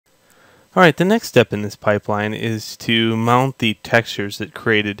Alright, the next step in this pipeline is to mount the textures that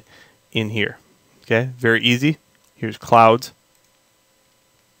created in here. Okay, very easy. Here's clouds.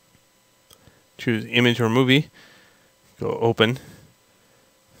 Choose image or movie. Go open.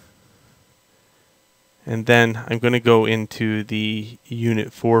 And then I'm going to go into the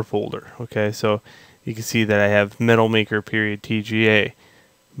Unit 4 folder. Okay, so you can see that I have Metal Maker period TGA,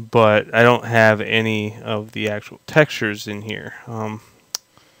 but I don't have any of the actual textures in here. I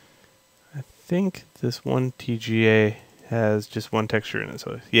think this one TGA has just one texture in it.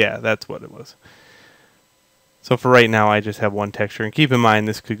 So yeah, that's what it was. So for right now, I just have one texture. And keep in mind,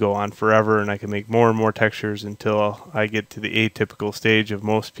 this could go on forever, and I can make more and more textures until I get to the atypical stage of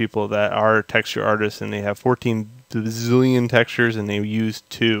most people that are texture artists, and they have 14 bazillion textures, and they use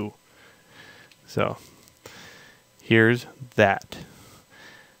 2. So here's that.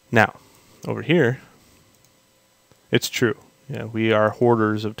 Now, over here, it's true. Yeah, we are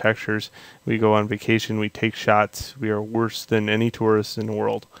hoarders of textures. We go on vacation, we take shots. We are worse than any tourists in the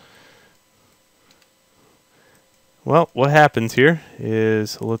world. Well, what happens here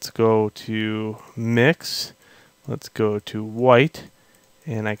is, let's go to mix, let's go to white,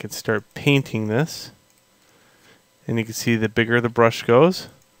 and I can start painting this. And you can see the bigger the brush goes,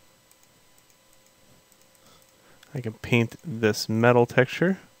 I can paint this metal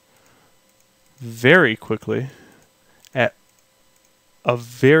texture very quickly at a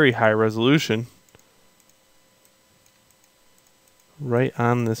very high resolution right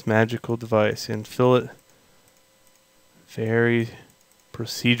on this magical device and fill it very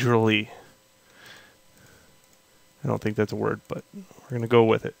procedurally. I don't think that's a word, but we're going to go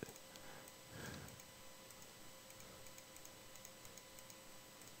with it.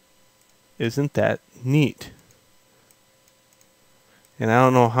 Isn't that neat? And I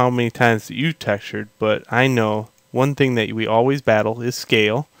don't know how many times that you textured, but I know one thing that we always battle is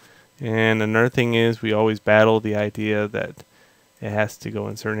scale. And another thing is we always battle the idea that it has to go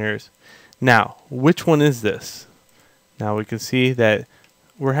in certain areas. Now, which one is this? Now we can see that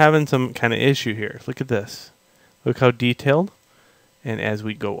we're having some kind of issue here. Look at this. Look how detailed. And as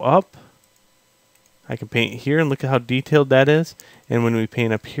we go up, I can paint here and look at how detailed that is. And when we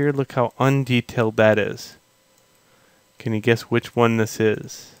paint up here, look how undetailed that is. Can you guess which one this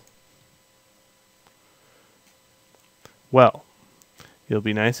is? Well, it'll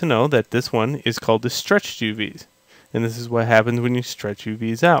be nice to know that this one is called the stretched UVs. And this is what happens when you stretch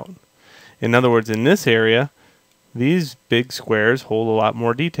UVs out. In other words, in this area, these big squares hold a lot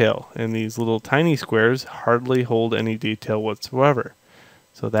more detail, and these little tiny squares hardly hold any detail whatsoever.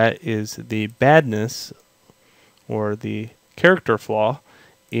 So that is the badness or the character flaw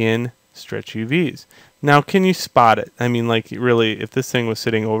in stretch UVs. Now, can you spot it? I mean, like, really, if this thing was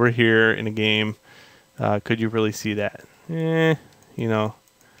sitting over here in a game, could you really see that? You know,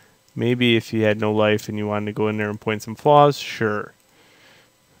 maybe if you had no life and you wanted to go in there and point some flaws, sure.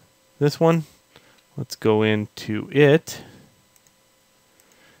 This one, let's go into it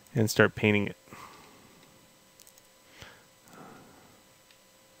and start painting it.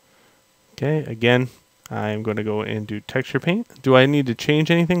 Okay, again, I'm going to go into texture paint. Do I need to change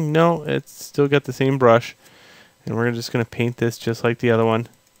anything? No, it's still got the same brush. And we're just going to paint this just like the other one.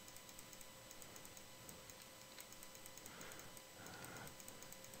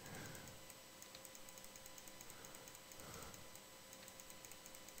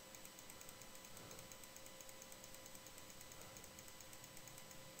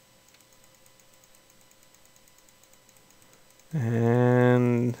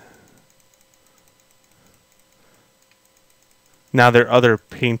 And now there are other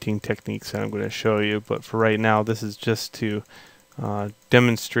painting techniques that I'm going to show you, but for right now this is just to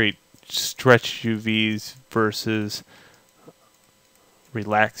demonstrate stretched UVs versus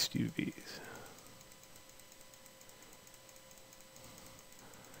relaxed UVs.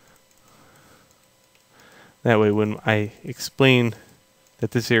 That way when I explain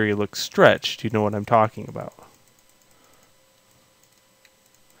that this area looks stretched, you know what I'm talking about.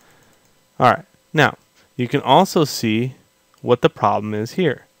 Alright, now you can also see what the problem is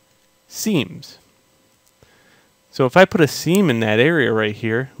here. Seams. So if I put a seam in that area right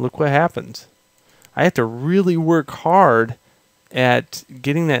here, look what happens. I have to really work hard at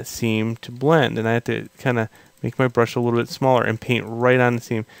getting that seam to blend, and I have to kind of make my brush a little bit smaller and paint right on the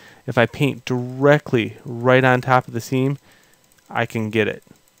seam. If I paint directly right on top of the seam, I can get it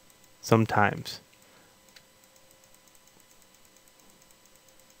sometimes.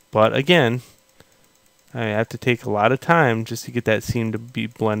 But again, I have to take a lot of time just to get that seam to be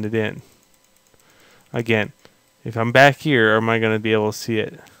blended in. Again, if I'm back here, am I going to be able to see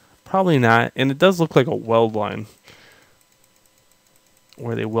it? Probably not, and it does look like a weld line.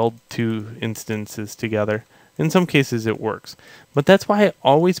 where they weld two instances together. In some cases it works, but that's why I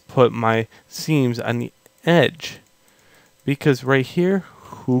always put my seams on the edge, because right here,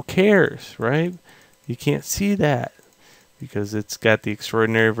 who cares, right? You can't see that because it's got the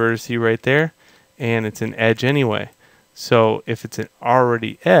extraordinary vertice right there, and it's an edge anyway. So if it's an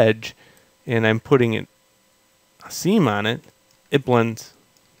already edge and I'm putting a seam on it, it blends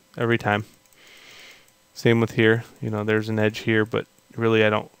every time. Same with here. You know, there's an edge here, but really I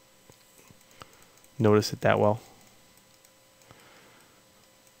don't notice it that well.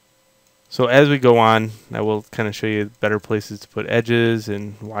 So as we go on, I will kind of show you better places to put edges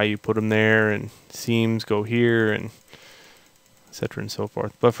and why you put them there, and seams go here, and etc. and so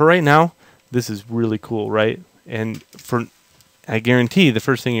forth. But for right now, this is really cool, right? And I guarantee the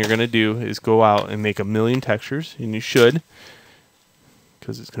first thing you're going to do is go out and make 1,000,000 textures, and you should,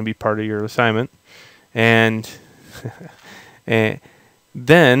 because it's going to be part of your assignment. And and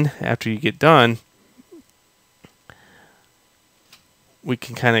then after you get done, we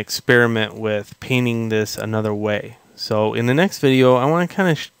can kind of experiment with painting this another way. So in the next video, I want to kind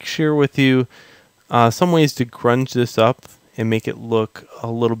of share with you some ways to grunge this up and make it look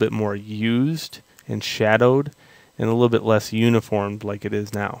a little bit more used and shadowed and a little bit less uniformed like it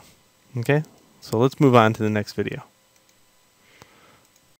is now. Okay, so let's move on to the next video.